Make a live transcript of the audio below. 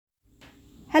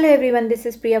Hello everyone, this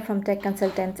is Priya from Tech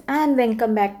Consultants and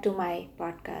welcome back to my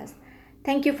podcast.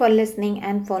 Thank you for listening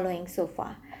and following so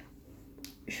far.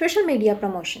 Social media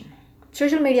promotion.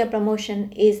 Social media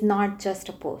promotion is not just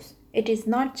a post. It is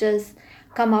not just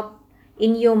come up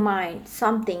in your mind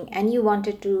something and you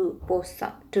wanted to post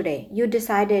today. You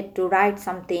decided to write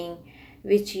something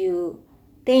which you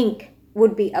think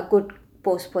would be a good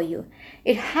post for you.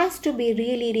 It has to be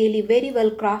really very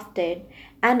well crafted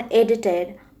and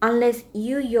edited unless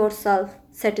you yourself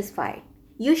satisfied.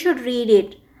 You should read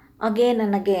it again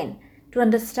and again to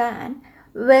understand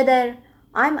whether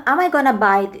am I gonna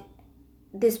buy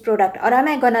this product or am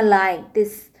I gonna like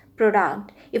this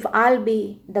product if I'll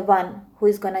be the one who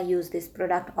is gonna use this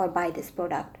product or buy this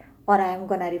product or I am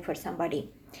gonna refer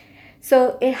somebody.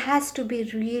 So it has to be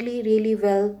really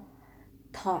well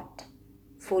thought,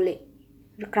 fully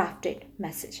crafted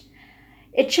message.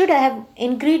 It should have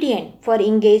ingredient for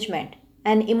engagement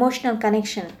and emotional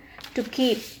connection to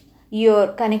keep your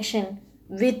connection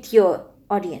with your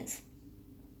audience.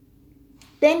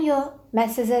 Then your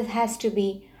messages has to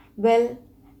be well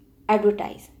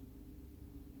advertised.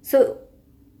 So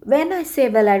when I say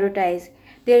well advertised,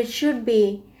 there should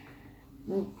be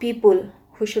people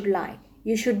who should like.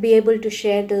 You should be able to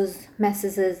share those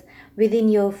messages within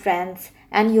your friends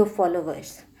and your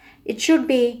followers. It should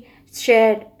be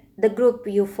shared the group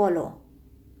you follow.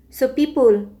 So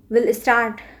people will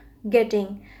start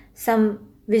getting some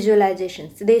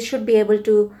visualizations. They should be able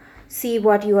to see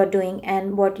what you are doing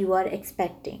and what you are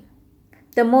expecting.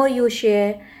 The more you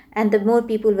share and the more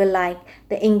people will like,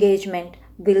 the engagement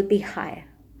will be higher.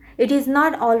 It is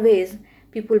not always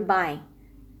people buying,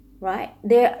 right?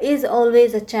 There is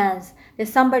always a chance that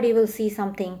somebody will see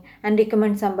something and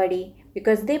recommend somebody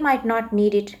because they might not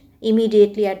need it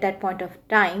immediately at that point of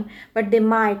time, but they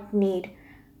might need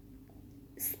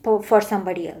for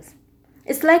somebody else.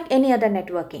 It's like any other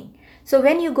networking. So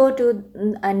when you go to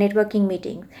a networking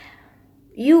meeting,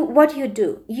 what you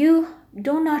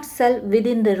do not sell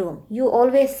within the room. You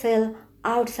always sell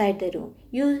outside the room.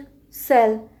 You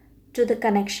sell to the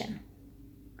connection,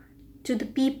 to the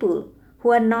people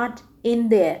who are not in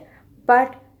there,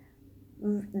 but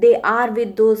they are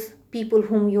with those people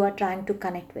whom you are trying to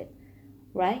connect with,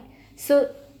 right?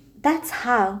 So that's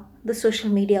how the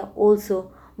social media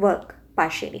also work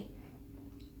partially.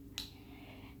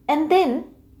 And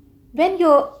then when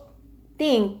you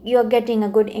think you're getting a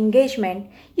good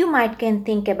engagement, you might can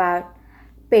think about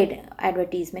paid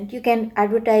advertisement. You can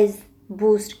advertise,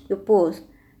 boost your post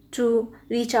to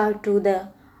reach out to the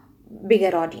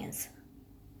bigger audience.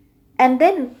 And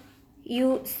then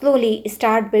you slowly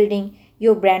start building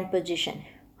your brand position.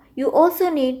 You also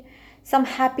need some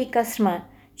happy customer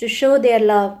to show their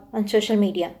love on social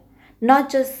media, not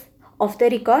just off the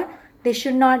record. They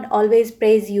should not always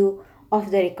praise you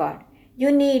off the record.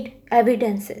 You need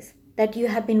evidences that you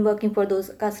have been working for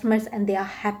those customers and they are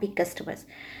happy customers.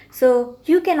 So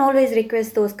you can always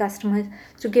request those customers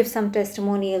to give some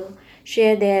testimonial,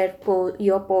 share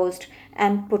your post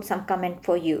and put some comment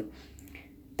for you.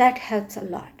 That helps a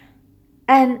lot.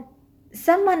 And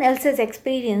someone else's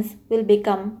experience will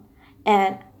become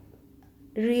a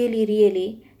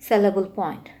really sellable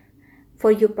point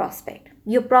for your prospect.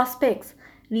 Your prospects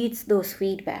reads those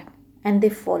feedback and they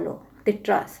follow, they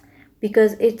trust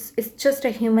because it's just a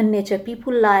human nature.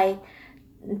 People like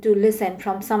to listen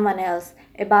from someone else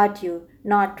about you,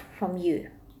 not from you,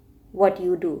 what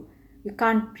you do. You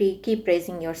can't keep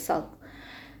praising yourself.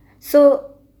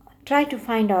 So try to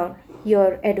find out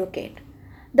your advocate.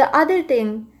 The other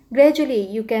thing, gradually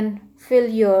you can fill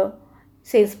your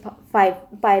sales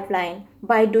pipeline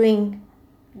by doing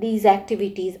these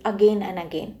activities again and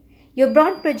again. Your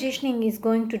brand positioning is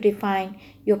going to define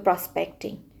your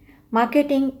prospecting.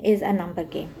 Marketing is a number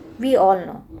game. We all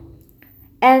know.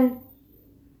 And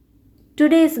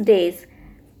today's days,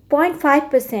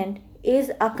 0.5%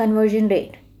 is a conversion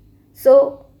rate.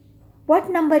 So what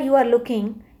number you are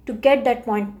looking to get that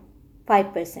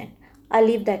 0.5%? I'll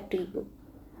leave that to you.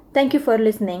 Thank you for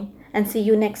listening and see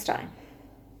you next time.